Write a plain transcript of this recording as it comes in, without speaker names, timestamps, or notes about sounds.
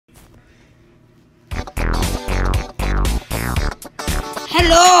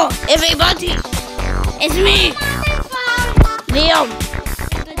everybody, it's me, Liam.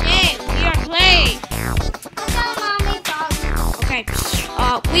 Today we are playing. Okay,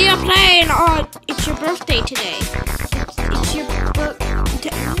 we are playing. It's your birthday today. It's your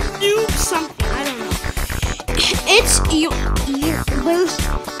birthday. Something I don't know. It's your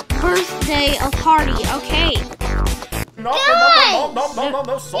birthday party. Okay. No,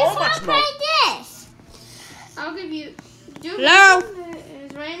 so much no. This. I'll give you. Hello.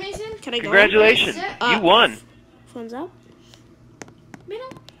 Is Ryan Mason? Can I go? Congratulations, you won. Phones up.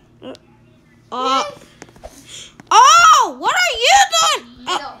 Middle. Oh, what are you doing?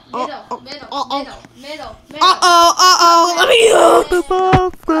 Middle. Let me go.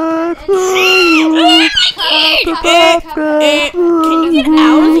 Can you get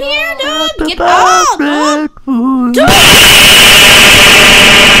out of here, dude? Get out, dude.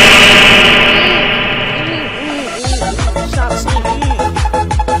 Stop saying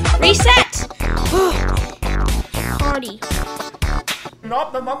reset. Party.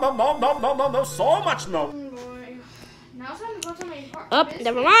 No, so much no. Now it's time to go to my park. Oh,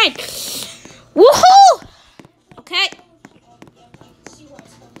 never mind. Woohoo! Okay.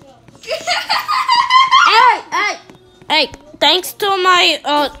 Hey, thanks to my,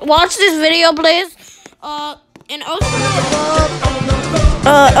 watch this video, please. And also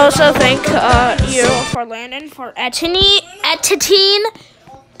thank, you for Landon for editing.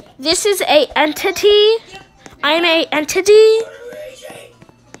 This is a entity. I'm a entity.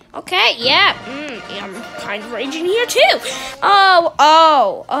 Okay, yeah. I'm kind of raging here too. Oh.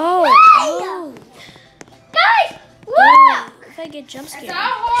 Guys, look! If I get jump scared. It's a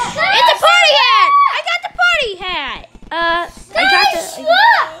party hat! I got the party hat! Guys,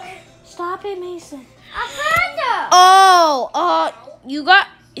 look! Stop it, Mason. A panda! You got,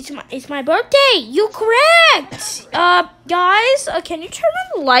 it's my birthday. You correct. Guys, can you turn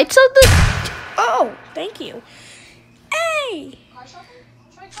on the lights of the, oh, thank you. Hey.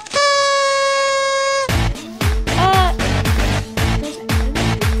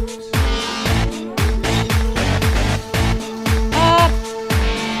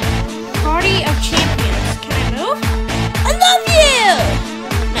 Party of champions. Can I move? I love you!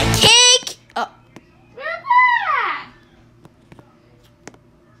 My cake! We're back!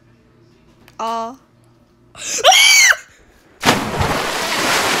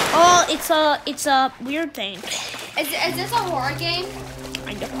 It's a weird thing. Is this a horror game?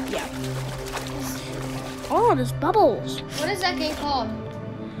 I know, yeah. Oh, there's bubbles. What is that game called?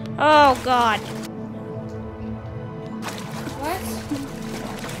 Oh, God. What?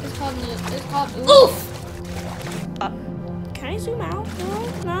 It's called Oof! Can I zoom out?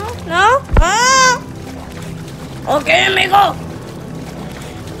 No? Okay, amigo.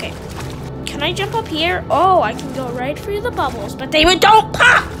 Okay. Can I jump up here? Oh, I can go right through the bubbles, but they don't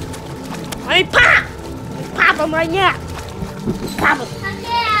pop! Let me pop! Pop them right now. Pop them.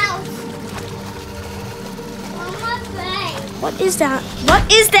 What is that?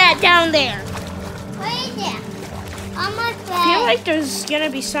 What is that down there? What is it? On my face. I feel like there's gonna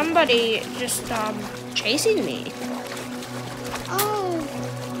be somebody just chasing me. Oh.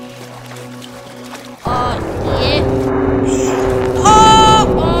 Yeah.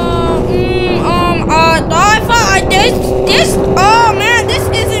 Oh man, this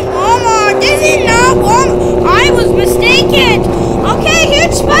isn't Walmart. This is not Walmart. I was mistaken. Okay,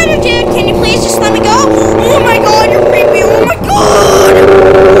 here's Spider Dude. Can you please just let me go? Oh my God, you're creepy. Oh my God.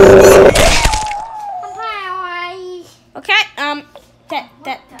 Okay,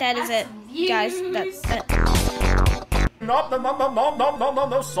 that is it, guys. That.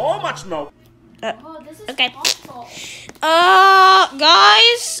 No, so much no. Okay.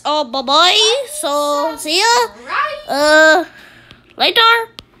 Guys. Bye-bye. So, see ya. Later.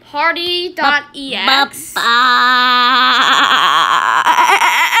 Party.ex. Bye-bye.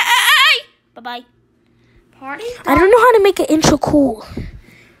 Bye-bye. Party? I don't know how to make an intro cool.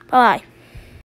 Bye-bye.